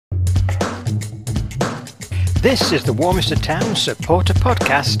This is the Warminster Town Supporter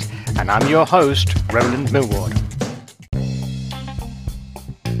Podcast, and I'm your host, Roland Millward.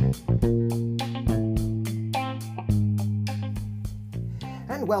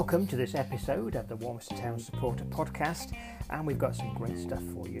 And welcome to this episode of the Warminster Town Supporter Podcast, and we've got some great stuff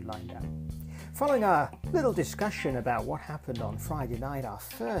for you lined up. Following our little discussion about what happened on Friday night, our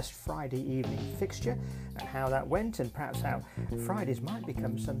first Friday evening fixture, and how that went, and perhaps how Fridays might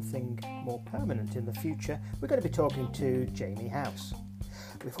become something more permanent in the future, we're going to be talking to Jamie House.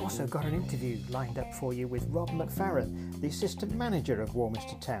 We've also got an interview lined up for you with Rob McFarren, the assistant manager of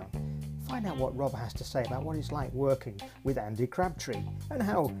Warminster Town. Find out what Rob has to say about what it's like working with Andy Crabtree and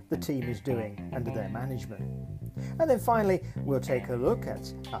how the team is doing under their management. And then finally, we'll take a look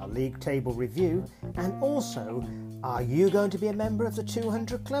at our league table review, and also, are you going to be a member of the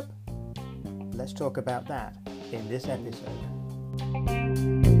 200 Club? Let's talk about that in this episode.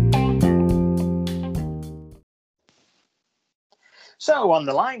 So on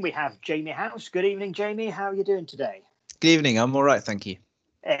the line we have Jamie House. Good evening, Jamie. How are you doing today? Good evening. I'm all right, thank you.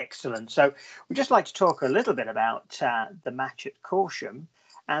 Excellent. So we'd just like to talk a little bit about the match at Corsham,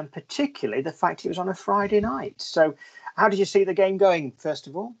 and particularly the fact it was on a Friday night. So how did you see the game going, first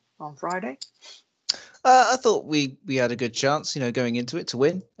of all, on Friday? I thought we had a good chance, going into it to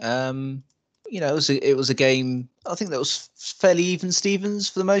win. It was a game, I think that was fairly even Stevens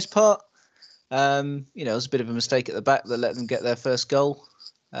for the most part. It was a bit of a mistake at the back that let them get their first goal.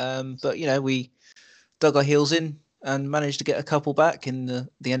 But we dug our heels in and managed to get a couple back in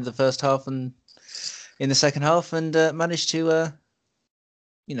the end of the first half and in the second half, and managed to,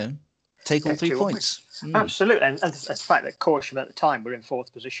 take all 3 points. Absolutely. And the fact that Corsham at the time were in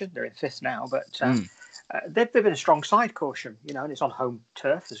fourth position, they're in fifth now, but they've been a strong side, Corsham, and it's on home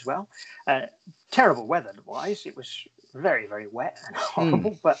turf as well. Terrible weather-wise. It was very, very wet and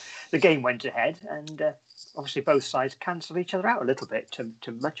horrible, but the game went ahead, and obviously both sides cancelled each other out a little bit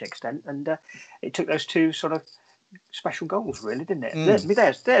to much extent, and it took those two sort of special goals, really, didn't it?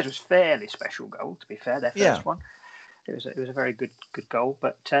 Theirs was fairly special goal, to be fair, their first one. It was a very good goal,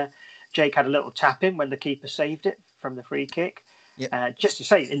 but Jake had a little tap in when the keeper saved it from the free kick. Just to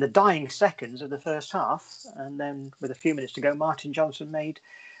say, in the dying seconds of the first half, and then with a few minutes to go, Martin Johnson made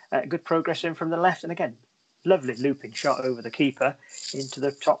good progress in from the left, and again, lovely looping shot over the keeper into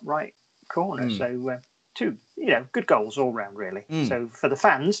the top right corner. So two, good goals all round, really. So for the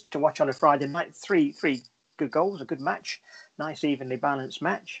fans to watch on a Friday night, three good goals, a good match, nice evenly balanced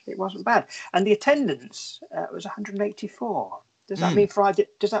match. It wasn't bad, and the attendance was 184. Does that mean Friday?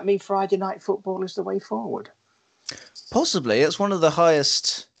 Does that mean Friday night football is the way forward? Possibly. It's one of the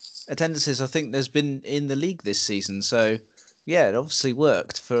highest attendances I think there's been in the league this season. So yeah, it obviously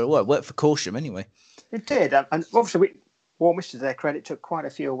worked for Corsham anyway. It did, and obviously Warminster, to their credit, took quite a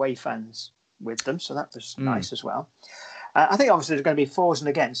few away fans with them, so that was nice as well. I think obviously there's going to be fours and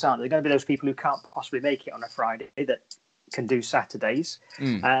against, aren't there? There are going to be those people who can't possibly make it on a Friday that can do Saturdays.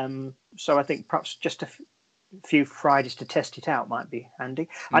 So I think perhaps just a few Fridays to test it out might be handy.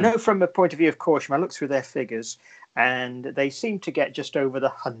 I know from a point of view of Corsham, I looked through their figures, and they seem to get just over the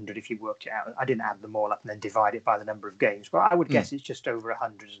 100 if you worked it out. I didn't add them all up and then divide it by the number of games, but I would guess it's just over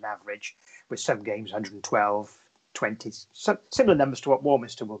 100 as an average, with some games 112, 20, similar numbers to what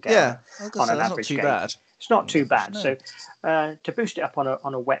Warminster will get on an average game. Bad. It's not too bad. No. So to boost it up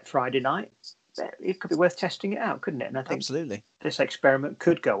on a wet Friday night, it could be worth testing it out, couldn't it? And I think absolutely this experiment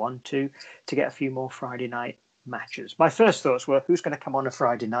could go on to get a few more Friday night matches. My first thoughts were, who's going to come on a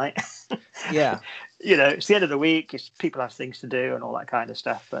Friday night? It's the end of the week. People have things to do and all that kind of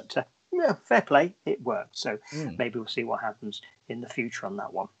stuff. But fair play, it worked. So maybe we'll see what happens in the future on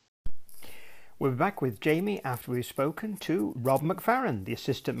that one. We're back with Jamie after we've spoken to Rob McFarren, the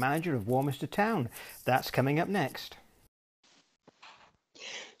assistant manager of Warminster Town. That's coming up next.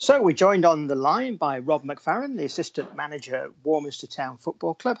 So we're joined on the line by Rob McFarren, the assistant manager at Warminster Town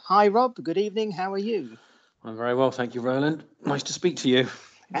Football Club. Hi, Rob. Good evening. How are you? I'm very well, thank you, Roland. Nice to speak to you.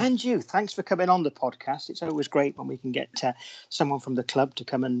 And you. Thanks for coming on the podcast. It's always great when we can get someone from the club to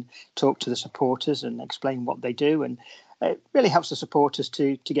come and talk to the supporters and explain what they do. And it really helps the supporters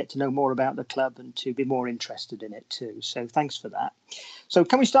to get to know more about the club and to be more interested in it too. So thanks for that. So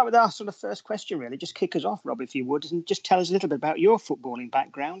can we start with our sort of first question, really? Just kick us off, Rob, if you would, and just tell us a little bit about your footballing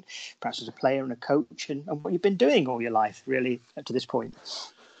background, perhaps as a player and a coach, and what you've been doing all your life, really, up to this point.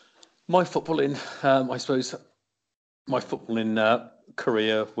 My footballing, I suppose,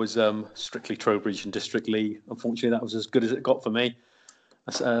 career was strictly Trowbridge and District League. Unfortunately, that was as good as it got for me.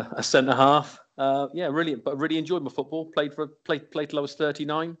 As a centre half, really enjoyed my football. Played till I was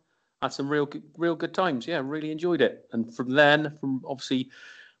 39. Had some real good times. Yeah, really enjoyed it. And from obviously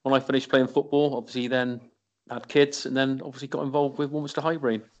when I finished playing football, obviously then had kids, and then obviously got involved with Warminster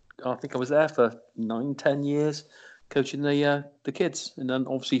Highbury. I think I was there for 9-10 years, coaching the kids, and then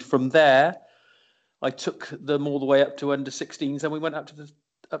obviously from there, I took them all the way up to under 16s, and we went up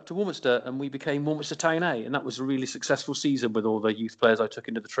to Warminster, and we became Warminster Town A, and that was a really successful season with all the youth players I took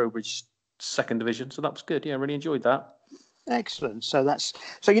into the Trowbridge second division. So that was good. Yeah, I really enjoyed that. Excellent. So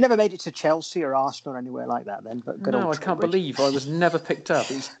you never made it to Chelsea or Arsenal or anywhere like that then? But good no, I can't believe I was never picked up.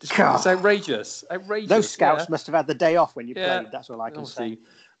 It's outrageous. Outrageous. Those scouts must have had the day off when you played. That's all I can say.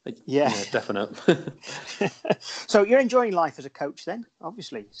 Yeah, definite. So you're enjoying life as a coach then?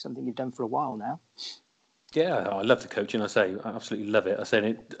 Obviously, something you've done for a while now. Yeah, I love the coaching. I absolutely love it.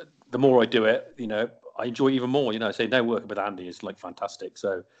 The more I do it, I enjoy it even more. I say now working with Andy is like fantastic.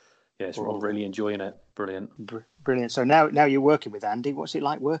 So yeah, I'm really enjoying it. Brilliant. Brilliant. So now you're working with Andy. What's it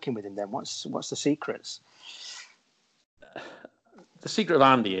like working with him then? What's the secrets? The secret of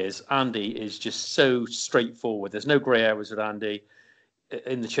Andy is just so straightforward. There's no grey areas with Andy.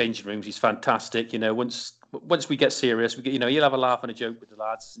 In the changing rooms, he's fantastic. Once we get serious, we get, he'll have a laugh and a joke with the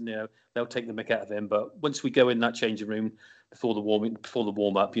lads. They'll take the mick out of him. But once we go in that changing room before the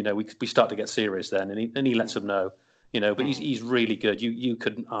warm up, we start to get serious then, and he lets them know. But he's really good. You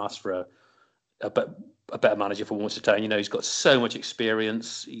couldn't ask for a better manager for Warminster Town. He's got so much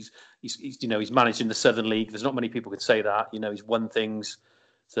experience. He's managed in the Southern League. There's not many people could say that. He's won things.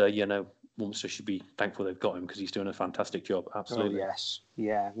 So Warminster should be thankful they've got him because he's doing a fantastic job. Absolutely. Oh, yes.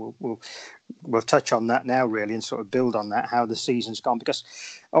 Yeah. We'll touch on that now really and sort of build on that, how the season's gone, because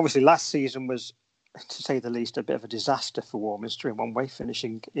obviously last season was, to say the least, a bit of a disaster for Warminster in one way,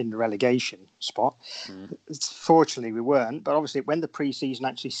 finishing in the relegation spot. Fortunately, we weren't. But obviously, when the pre-season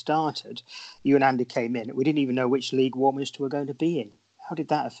actually started, you and Andy came in. We didn't even know which league Warminster were going to be in. How did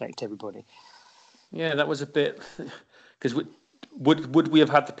that affect everybody? Yeah, that was a bit... Because would we have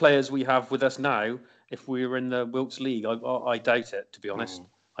had the players we have with us now if we were in the Wilts League? I doubt it, to be honest.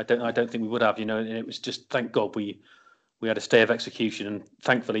 I don't think we would have, and it was just, thank God we had a stay of execution, and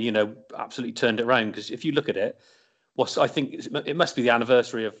thankfully, absolutely turned it around. Because if you look at it, I think it must be the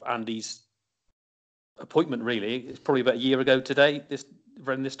anniversary of Andy's appointment. Really, it's probably about a year ago today.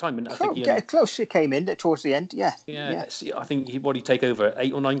 Around this time, and I think close. It came in towards the end. Yeah. I think he take over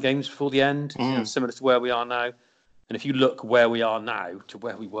 8 or 9 games before the end, similar to where we are now. And if you look where we are now to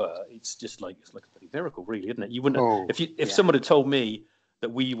where we were, it's like a bloody miracle, really, isn't it? You wouldn't if someone had told me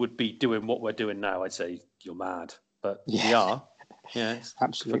that we would be doing what we're doing now, I'd say you're mad. But we are. Yeah, it's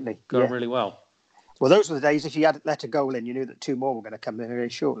absolutely going really well. Well, those were the days. If you had let a goal in, you knew that 2 more were going to come in very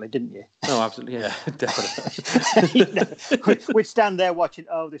shortly, didn't you? Oh, absolutely, yeah, definitely. We'd stand there watching.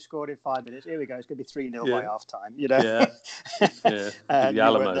 Oh, they scored in 5 minutes. Here we go. It's going to be 3-0 by half time. Yeah. The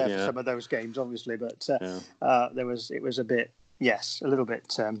Alamo, weren't there for some of those games, obviously, but it was a bit. Yes, a little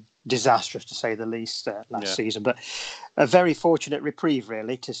bit disastrous to say the least last season, but a very fortunate reprieve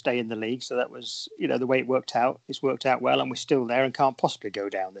really to stay in the league. So that was, the way it worked out. It's worked out well, and we're still there and can't possibly go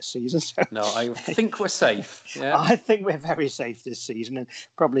down this season. So no, I think we're safe. Yeah, I think we're very safe this season, and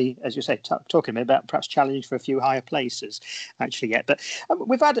probably, as you say, talking about perhaps challenging for a few higher places actually yet. But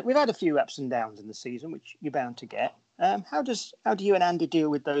we've had a few ups and downs in the season, which you're bound to get. How do you and Andy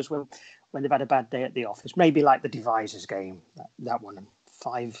deal with those when they've had a bad day at the office? Maybe like the Devisers game, that one,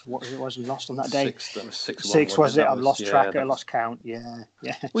 5, what it was, and lost on that day. 6 was it? I've lost track, I lost count. Yeah.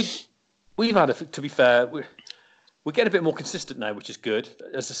 We've had, to be fair, we're getting a bit more consistent now, which is good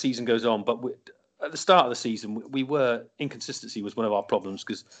as the season goes on. But at the start of the season, inconsistency was one of our problems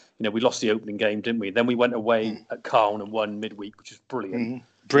because, we lost the opening game, didn't we? Then we went away at Carn and won midweek, which was brilliant.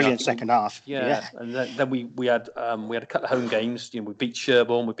 Brilliant second half. Yeah. And then we had a couple of home games. We beat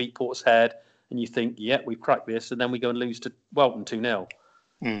Sherborne, we beat Portishead, and you think, we've cracked this, and then we go and lose to Welton 2-0.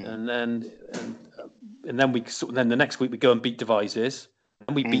 And then the next week we go and beat Devices,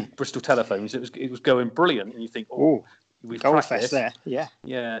 and we beat Bristol Telephones. It was going brilliant, and you think, we've cracked this there. Yeah.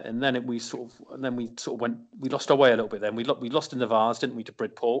 And then we lost our way a little bit. Then we lost in the Vars, didn't we, to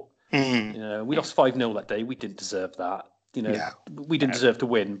Bridport? We lost 5-0 that day. We didn't deserve that. We didn't deserve to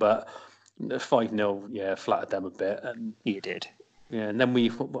win, but 5-0, flattered them a bit. And you did. Yeah, and then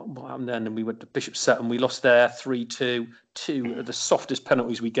what happened then? And we went to Bishop Sutton. We lost there 3-2. 2 of the softest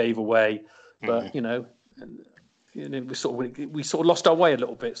penalties we gave away, but we sort of lost our way a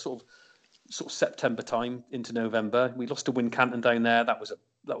little bit. Sort of September time into November, we lost to Wincanton down there. That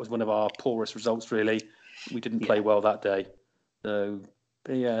was one of our poorest results. Really, we didn't play well that day. So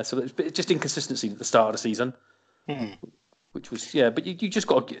it's just inconsistency at the start of the season, which was But you just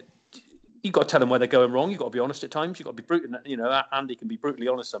got to. You've got to tell them where they're going wrong. You've got to be honest at times. You've got to be brutal. Andy can be brutally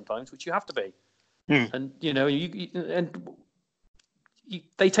honest sometimes, which you have to be. And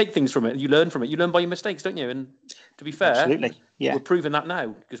they take things from it. You learn from it. You learn by your mistakes, don't you? And to be fair, absolutely, yeah, we're proving that now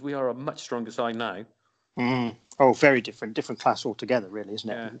because we are a much stronger side now. Oh, very different class altogether, really, isn't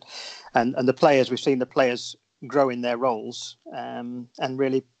it? Yeah. And the players, we've seen the players grow in their roles and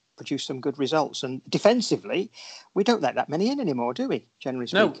really produce some good results. And defensively, we don't let that many in anymore, do we? Generally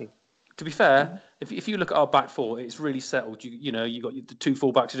speaking. No. To be fair, if you look at our back four, it's really settled. You got the two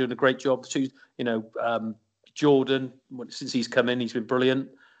fullbacks are doing a great job. The two, Jordan, since he's come in, he's been brilliant.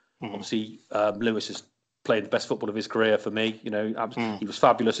 Obviously, Lewis is playing the best football of his career for me. He was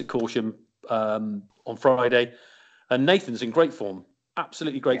fabulous at Corsham on Friday, and Nathan's in great form,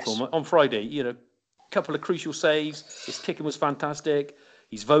 absolutely great form on Friday. A couple of crucial saves. His kicking was fantastic.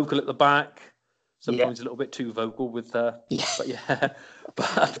 He's vocal at the back. Sometimes a little bit too vocal with, but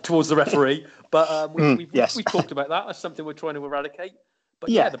towards the referee. But we've talked about that. That's something we're trying to eradicate. But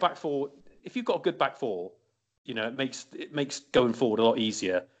the back four. If you've got a good back four, it makes going forward a lot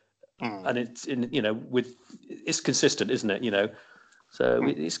easier. And it's it's consistent, isn't it? So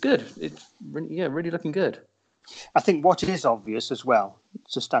it's good. It's really looking good. I think what is obvious as well,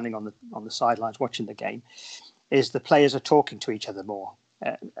 just standing on the sidelines watching the game, is the players are talking to each other more.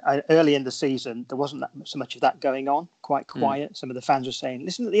 Early in the season, there wasn't so much of that going on. Quite quiet. Some of the fans were saying,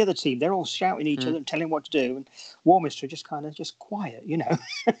 "Listen to the other team; they're all shouting at each other and telling what to do." And Warminster just quiet,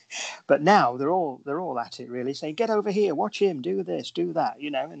 But now they're all at it, really, saying, "Get over here, watch him, do this, do that,"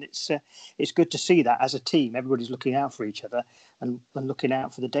 And it's good to see that as a team, everybody's looking out for each other and looking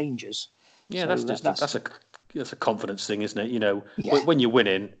out for the dangers. Yeah, so that's a confidence thing, isn't it? When you're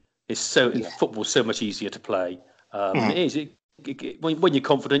winning, football's so much easier to play. And it is. When you're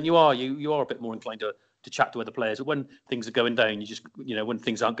confident, you are a bit more inclined to chat to other players. But when things are going down, you just when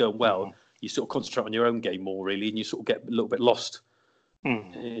things aren't going well, you sort of concentrate on your own game more, really, and you sort of get a little bit lost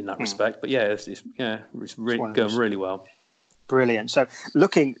in that respect. But it's really going really well. Brilliant. So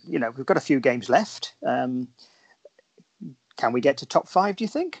looking, we've got a few games left. Can we get to top 5? Do you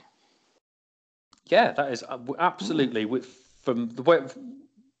think? Yeah, that is absolutely from the way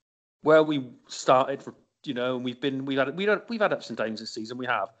where we started. And we've had ups and downs this season. We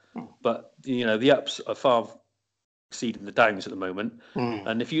have, but the ups are far exceeding the downs at the moment.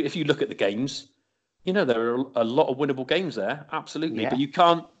 And if you look at the games, there are a lot of winnable games there. Absolutely, but you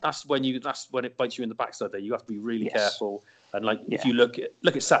can't. That's when it bites you in the backside. There, you have to be really careful. And if you look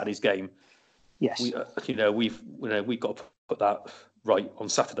at Saturday's game, we've got to put that right on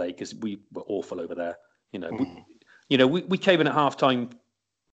Saturday because we were awful over there. We came in at half time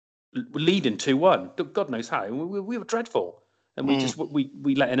leading 2-1. God knows how. We were dreadful, and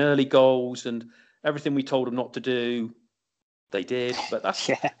we let in early goals and everything we told them not to do, they did. But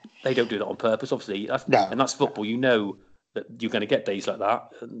they don't do that on purpose, obviously. And that's football. That you're going to get days like that,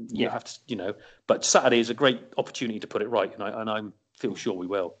 and you have to, But Saturday is a great opportunity to put it right, and I feel sure we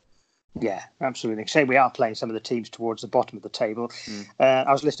will. Yeah, absolutely. Say we are playing some of the teams towards the bottom of the table. I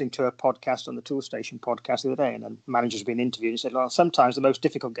was listening to a podcast on the Tool Station podcast the other day, and the manager's been interviewed and said, well, sometimes the most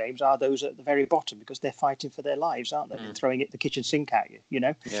difficult games are those at the very bottom because they're fighting for their lives, aren't they? And throwing the kitchen sink at you,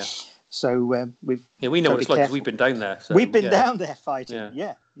 Yeah. So we know what it's like because we've been down there. So, we've been down there fighting.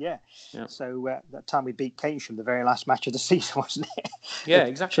 Yeah. So that time we beat Keynsham, the very last match of the season, wasn't it? Yeah,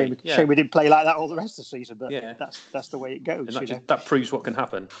 exactly. Shame we didn't play like that all the rest of the season, but that's the way it goes. And that proves what can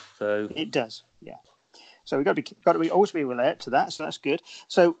happen. So it does. Yeah. So we've got to always be alert to that. So that's good.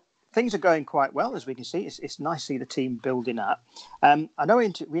 So things are going quite well, as we can see. It's nice to see the team building up. I know we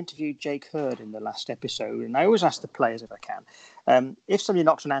interviewed Jake Hurd in the last episode, and I always ask the players if I can, if somebody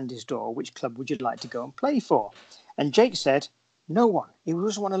knocks on Andy's door, which club would you like to go and play for? And Jake said, no one. He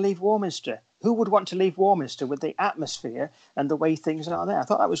doesn't want to leave Warminster. Who would want to leave Warminster with the atmosphere and the way things are there? I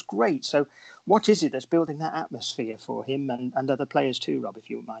thought that was great. So what is it that's building that atmosphere for him and other players too, Rob, if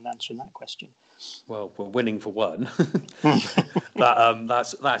you wouldn't mind answering that question? Well, we're winning for one.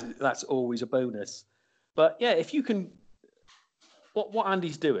 That's always a bonus. But yeah, if you can, what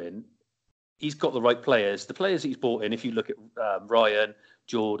Andy's doing, he's got the right players. The players he's brought in, if you look at Ryan,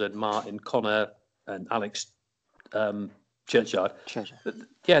 Jordan, Martin, Connor, and Alex Churchyard.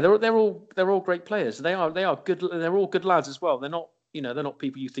 Yeah, they're all great players. They are good. They're all good lads as well. They're not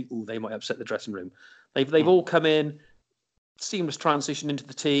people you think, oh, they might upset the dressing room. They've all come in, seamless transition into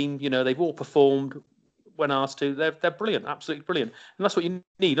the team. They've all performed when asked to. They're brilliant, absolutely brilliant, and that's what you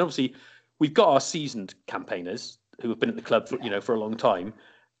need. Obviously, we've got our seasoned campaigners who have been at the club for a long time.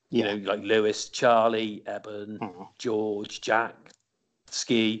 Like Lewis, Charlie, Eben, George, Jack,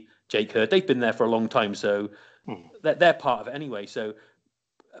 Ski, Jake Hurd. They've been there for a long time, so they're part of it anyway. So,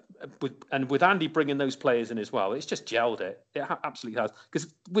 with Andy bringing those players in as well, it's just gelled it. It absolutely has.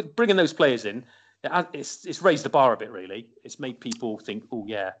 Because with bringing those players in, it's raised the bar a bit, really. It's made people think, oh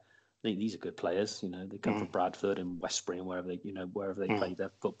yeah, these are good players. You know, they come from Bradford and Westbury and wherever they play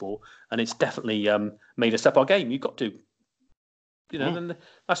their football, and it's definitely made us up our game. You've got to, and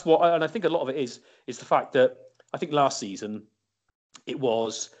that's what. And I think a lot of it is the fact that I think last season it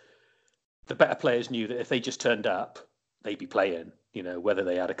was the better players knew that if they just turned up, they'd be playing. You know, whether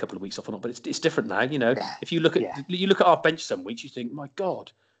they had a couple of weeks off or not. But it's different now. You know, if you look at our bench some weeks, you think, my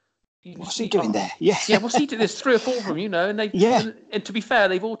God. What's he doing there? Yeah, what's he doing? There's 3 or 4 of them, and and to be fair,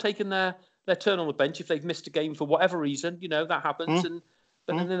 they've all taken their turn on the bench. If they've missed a game for whatever reason, that happens,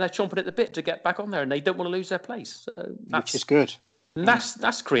 but then they're chomping at the bit to get back on there, and they don't want to lose their place. So which is good. And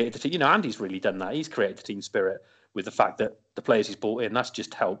that's created the team. Andy's really done that. He's created the team spirit with the fact that the players he's brought in. That's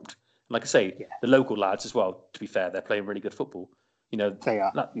just helped. And like I say, the local lads as well. To be fair, they're playing really good football. They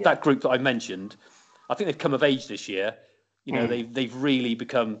are. That group that I mentioned, I think they've come of age this year. They've really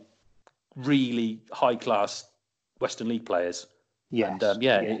become really high class Western League players. Yes. And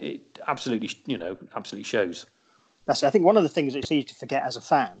it absolutely shows. I think one of the things it's easy to forget as a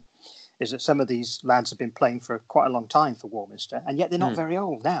fan is that some of these lads have been playing for quite a long time for Warminster, and yet they're not very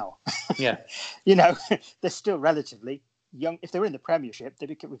old now. Yeah. They're still relatively young. If they were in the Premiership, they'd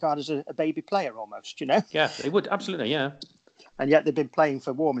be regarded as a baby player almost, Yeah, they would, absolutely, yeah. And yet they've been playing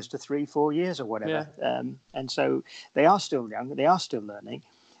for Warminster 3-4 years or whatever. Yeah. And so they are still young, they are still learning.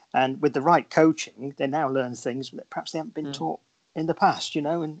 And with the right coaching, they now learn things that perhaps they haven't been taught in the past,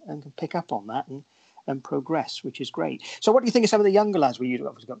 and can pick up on that and progress, which is great. So what do you think of some of the younger lads? We've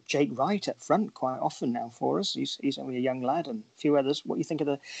got Jake Wright up front quite often now for us. He's only a young lad, and a few others. What do you think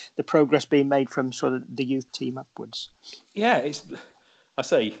of the progress being made from sort of the youth team upwards? Yeah, I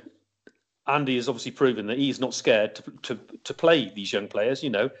say Andy has obviously proven that he's not scared to play these young players.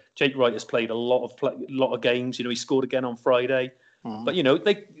 Jake Wright has played a lot of games. He scored again on Friday. But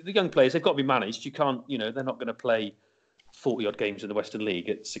the young players, they've got to be managed. You can't, they're not going to play 40 odd games in the Western League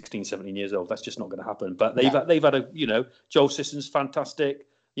at 16, 17 years old. That's just not going to happen. But they've had a, Joel Sisson's fantastic.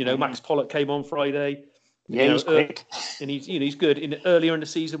 Max Pollock came on Friday. Yeah, he's quick. And he's good. Earlier in the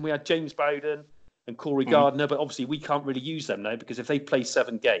season, we had James Bowden and Corey Gardner, but obviously we can't really use them now because if they play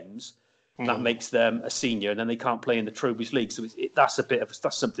 7 games, that makes them a senior, and then they can't play in the Trowbridge League. So that's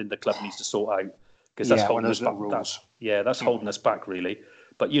something the club needs to sort out. Because that's holding us back. That's holding us back really.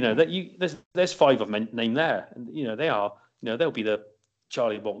 But there's 5 of them named there, and they are. They'll be the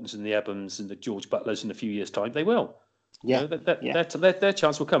Charlie Waltons and the Ebhams and the George Butlers in a few years' time. They will. Yeah. Their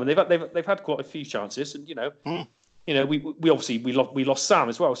chance will come, and they've had quite a few chances, and we obviously we lost Sam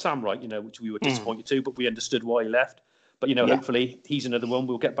as well, Sam Wright. Which we were disappointed too, but we understood why he left. But hopefully he's another one.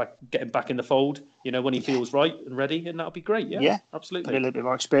 We'll get him back in the fold. When he feels right and ready, and that'll be great. Yeah, absolutely. Put a little bit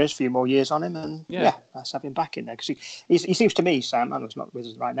more experience, a few more years on him, and let's have him back in there because he seems to me, Sam, I know he's not with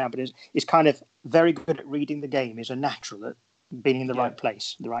us right now, but he's kind of very good at reading the game. He's a natural at being in the right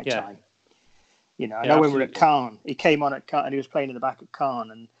place, the right time. I know when we were at Cairn, he came on at Cairn and he was playing in the back at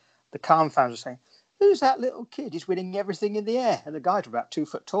Cairn, and the Cairn fans were saying, "Who's that little kid? He's winning everything in the air." And the guys were about 2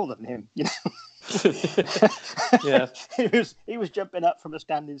 foot taller than him. Yeah, he was jumping up from a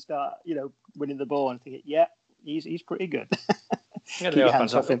standing start, winning the ball, and thinking, he's pretty good. Yeah, they are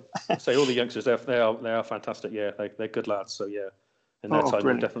fantastic. So all the youngsters, they are fantastic. Yeah, they're good lads. So in their time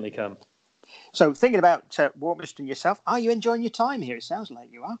will definitely come. So thinking about Warminster and yourself, are you enjoying your time here? It sounds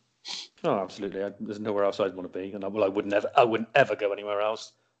like you are. Oh, absolutely. There's nowhere else I'd want to be, and I wouldn't ever go anywhere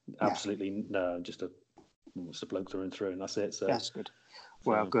else. Absolutely no. Just a bloke through and through, and that's it. So that's good.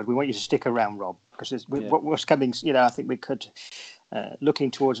 Well, good. We want you to stick around, Rob, because what's coming, I think we could,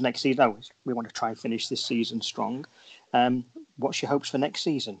 looking towards next season, we want to try and finish this season strong. What's your hopes for next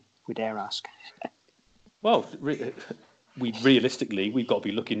season, we dare ask? Well, realistically, we've got to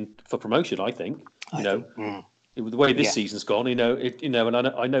be looking for promotion, I think. The way this season's gone, and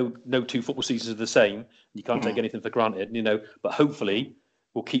I know no 2 football seasons are the same. You can't take anything for granted, but hopefully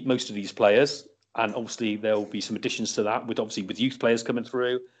we'll keep most of these players. And obviously there'll be some additions to that with youth players coming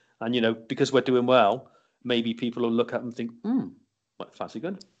through. And, because we're doing well, maybe people will look at and think, fancy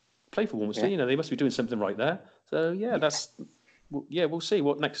good. Play for Warminster. They must be doing something right there. So, we'll see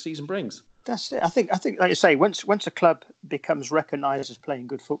what next season brings. That's it. I think, like you say, once a club becomes recognised as playing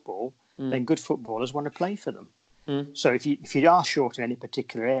good football, then good footballers want to play for them. So if you are short in any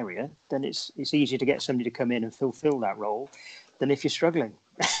particular area, then it's easier to get somebody to come in and fulfil that role than if you're struggling.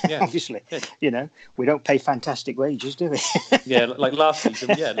 Obviously, we don't pay fantastic wages, do we? like last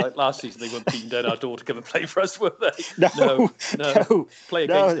season. They weren't beating down our door to come and play for us, were they? No. Play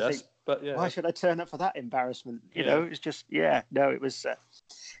against us. But why should I turn up for that embarrassment? It's just it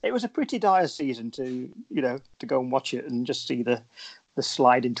was a pretty dire season to go and watch it and just see the the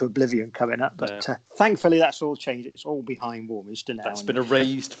slide into oblivion coming up. But thankfully, that's all changed. It's all behind Warminster now. That's been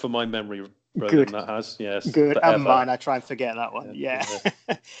erased from my memory, Roland. Good. That has, yes. Good. Forever. And mine, I try and forget that one. Yeah.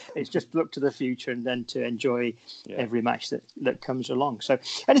 It's just look to the future and then to enjoy every match that comes along. So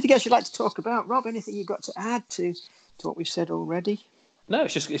anything else you'd like to talk about, Rob? Anything you've got to add to what we've said already? No,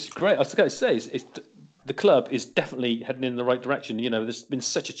 it's great. I was going to say, the club is definitely heading in the right direction. You know, there's been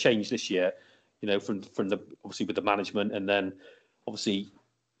such a change this year, you know, from the obviously with the management, and then obviously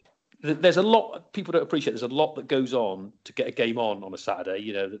there's a lot people don't appreciate. There's a lot that goes on to get a game on a Saturday.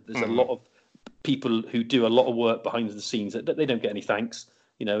 You know, there's a lot of people who do a lot of work behind the scenes that they don't get any thanks.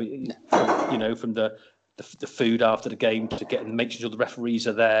 You know, from the food after the game to making sure the referees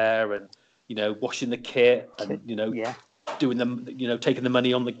are there, and you know, washing the kit, and you know, doing them, you know, taking the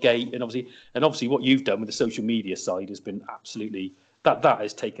money on the gate, and obviously what you've done with the social media side has been absolutely that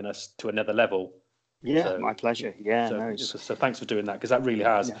has taken us to another level. Yeah, so, my pleasure. Yeah, so thanks for doing that, because that really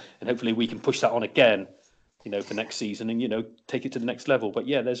has, and hopefully we can push that on again, you know, for next season, and you know, take it to the next level. But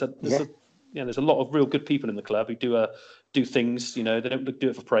there's a lot of real good people in the club who do things. You know, they don't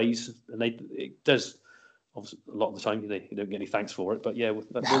do it for praise, and it does. Obviously, a lot of the time, you don't get any thanks for it. But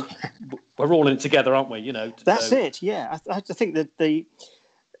we're all in it together, aren't we? You know, that's it. Yeah, I think that the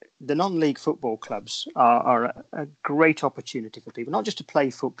non-league football clubs are a great opportunity for people, not just to play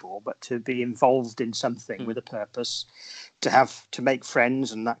football, but to be involved in something with a purpose, to make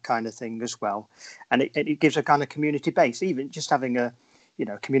friends and that kind of thing as well. And it gives a kind of community base, even just having a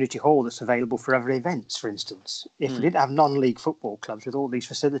community hall that's available for other events, for instance. If we didn't have non-league football clubs with all these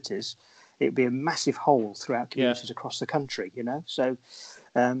facilities, it'd be a massive hole throughout communities across the country, you know. So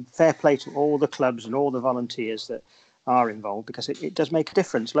fair play to all the clubs and all the volunteers that are involved, because it does make a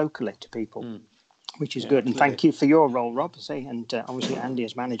difference locally to people, which is good. And thank you for your role, Rob, and obviously Andy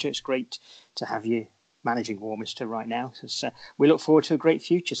as manager. It's great to have you managing Warminster right now. So we look forward to a great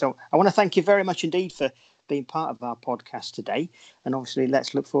future. So I want to thank you very much indeed for being part of our podcast today. And obviously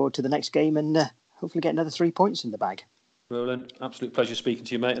let's look forward to the next game and hopefully get another 3 points in the bag. Roland, absolute pleasure speaking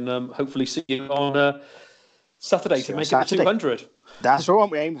to you, mate, and hopefully see you on Saturday to make it to 200. That's all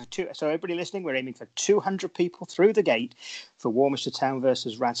we're aiming for. So everybody listening, we're aiming for 200 people through the gate for Warminster Town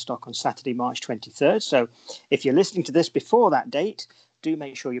versus Radstock on Saturday, March 23rd. So if you're listening to this before that date, do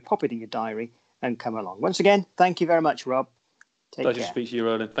make sure you pop it in your diary and come along. Once again, thank you very much, Rob. Pleasure to speak to you,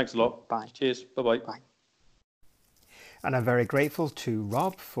 Roland. Thanks a lot. Bye. Cheers. Bye-bye. Bye. And I'm very grateful to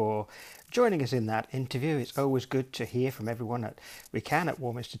Rob for joining us in that interview. It's always good to hear from everyone we can at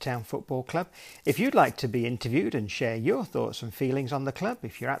Warminster Town Football Club. If you'd like to be interviewed and share your thoughts and feelings on the club,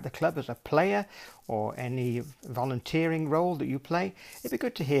 if you're at the club as a player or any volunteering role that you play, it'd be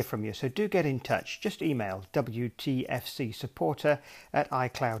good to hear from you. So do get in touch. Just email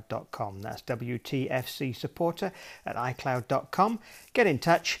wtfcsupporter@icloud.com. That's wtfcsupporter@icloud.com. Get in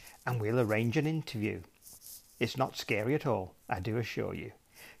touch and we'll arrange an interview. It's not scary at all, I do assure you.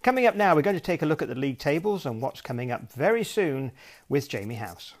 Coming up now, we're going to take a look at the league tables and what's coming up very soon with Jamie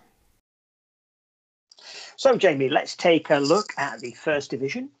House. So, Jamie, let's take a look at the First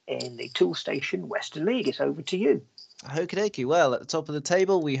Division in the Toolstation Western League. It's over to you. Okie dokie. Well, at the top of the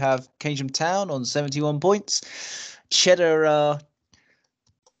table, we have Keynsham Town on 71 points. Cheddar are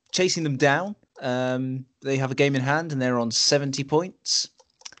chasing them down. They have a game in hand and they're on 70 points.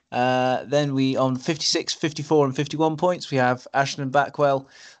 Then we on 56, 54 and 51 points, we have Ashton and Backwell,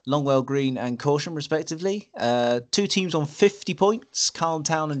 Longwell Green and Corsham respectively. Two teams on 50 points, Carlton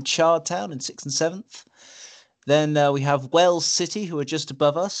Town and Chard Town in 6th and 7th. Then we have Wells City, who are just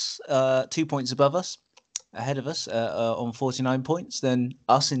above us, 2 points above us, ahead of us on 49 points. Then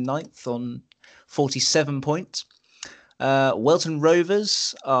us in 9th on 47 points. Welton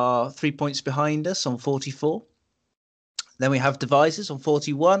Rovers are 3 points behind us on 44. Then we have Devizes on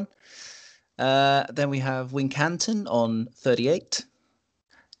 41. Then we have Wincanton on 38.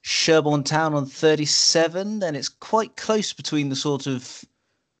 Sherborne Town on 37. Then it's quite close between the sort of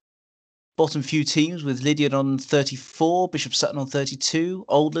bottom few teams, with Lydiard on 34, Bishop Sutton on 32,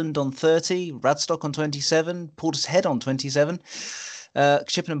 Oldland on 30, Radstock on 27, Portishead on 27,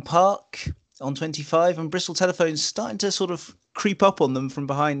 Chippenham Park on 25, and Bristol Telephone's starting to sort of creep up on them from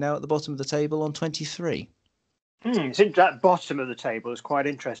behind now at the bottom of the table on 23. That bottom of the table is quite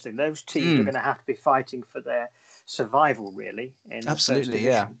interesting. Those teams are going to have to be fighting for their survival, really. Absolutely,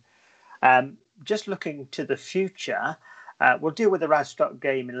 yeah. Just looking to the future, we'll deal with the Radstock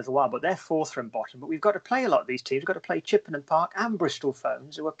game in a little while, but they're fourth from bottom. But we've got to play a lot of these teams. We've got to play Chippenham Park and Bristol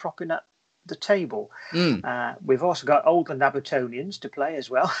Phones, who are propping up the table. We've also got Oldland Abertonians to play as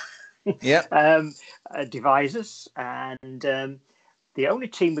well. Yeah. Devizes and The only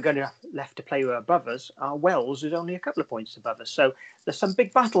team we're going to have left to play above us are Wells, who's only a couple of points above us. So there's some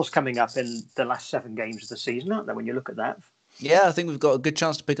big battles coming up in the last 7 games of the season, aren't there, when you look at that? Yeah, I think we've got a good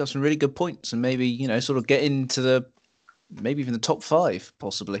chance to pick up some really good points and maybe, sort of get into maybe even the top 5,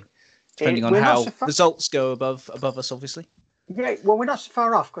 possibly, depending on how results go above us, obviously. Yeah, well, we're not so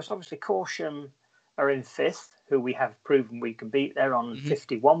far off because obviously Corsham are in 5th, who we have proven we can beat. They're on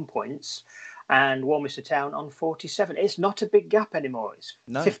 51 points. And Warminster Town on 47. It's not a big gap anymore. It's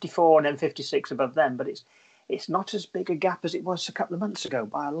 54 and then 56 above them, but it's not as big a gap as it was a couple of months ago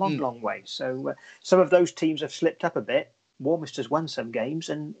by a long way. So some of those teams have slipped up a bit. Warminster's won some games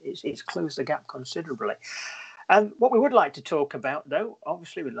and it's closed the gap considerably. What we would like to talk about, though,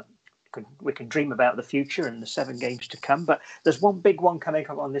 obviously we can dream about the future and the 7 games to come, but there's one big one coming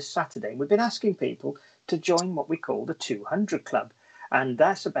up on this Saturday. And we've been asking people to join what we call the 200 Club. And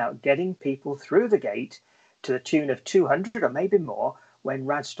that's about getting people through the gate to the tune of 200 or maybe more when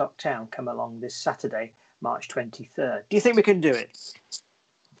Radstock Town come along this Saturday, March 23rd. Do you think we can do it?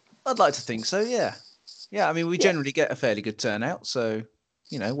 I'd like to think so, yeah. Yeah, I mean, we generally get a fairly good turnout. So,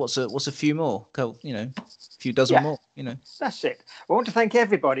 what's a few more? A few dozen more, That's it. I want to thank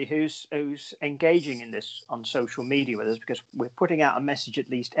everybody who's engaging in this on social media with us, because we're putting out a message at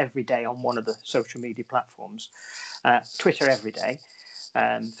least every day on one of the social media platforms, Twitter every day,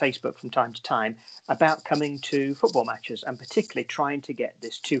 Facebook from time to time, about coming to football matches and particularly trying to get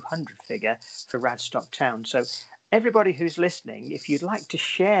this 200 figure for Radstock Town. So everybody who's listening, if you'd like to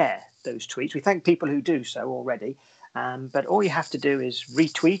share those tweets, we thank people who do so already. But all you have to do is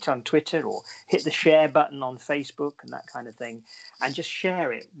retweet on Twitter or hit the share button on Facebook and that kind of thing, and just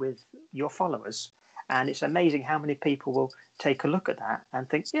share it with your followers. And it's amazing how many people will take a look at that and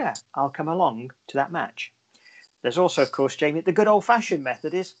think, yeah, I'll come along to that match. There's also, of course, Jamie, the good old-fashioned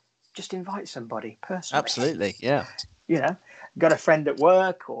method is just invite somebody personally. Absolutely, yeah. Got a friend at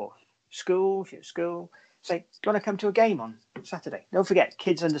work or school, if you're at school, say, do you want to come to a game on Saturday? Don't forget,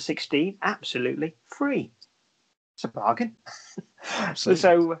 kids under 16, absolutely free. It's a bargain. So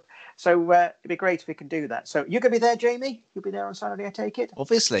it'd be great if we can do that. So you're going to be there, Jamie? You'll be there on Saturday, I take it?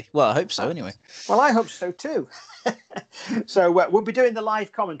 Obviously. Well, I hope so, anyway. Well, I hope so too. So we'll be doing the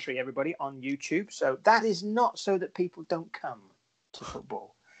live commentary, everybody, on YouTube. So that is not so that people don't come to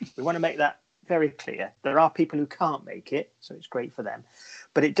football. We want to make that very clear. There are people who can't make it, so it's great for them.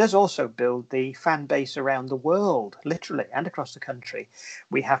 But it does also build the fan base around the world, literally, and across the country.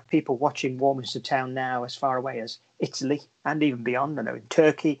 We have people watching Warminster Town now as far away as Italy and even beyond. I know in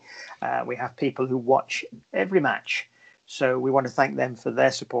Turkey, we have people who watch every match. So we want to thank them for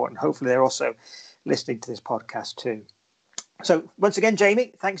their support, and hopefully they're also listening to this podcast too. So once again,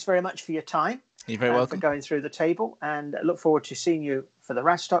 Jamie, thanks very much for your time. You're very welcome. For going through the table, and look forward to seeing you for the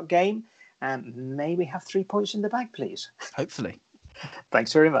Radstock game. And may we have 3 points in the bag, please? Hopefully.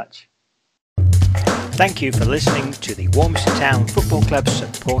 Thanks very much. Thank you for listening to the Warminster Town Football Club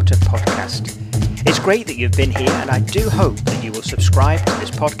Supporter Podcast. It's great that you've been here, and I do hope that you will subscribe to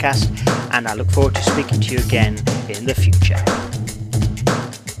this podcast, and I look forward to speaking to you again in the future.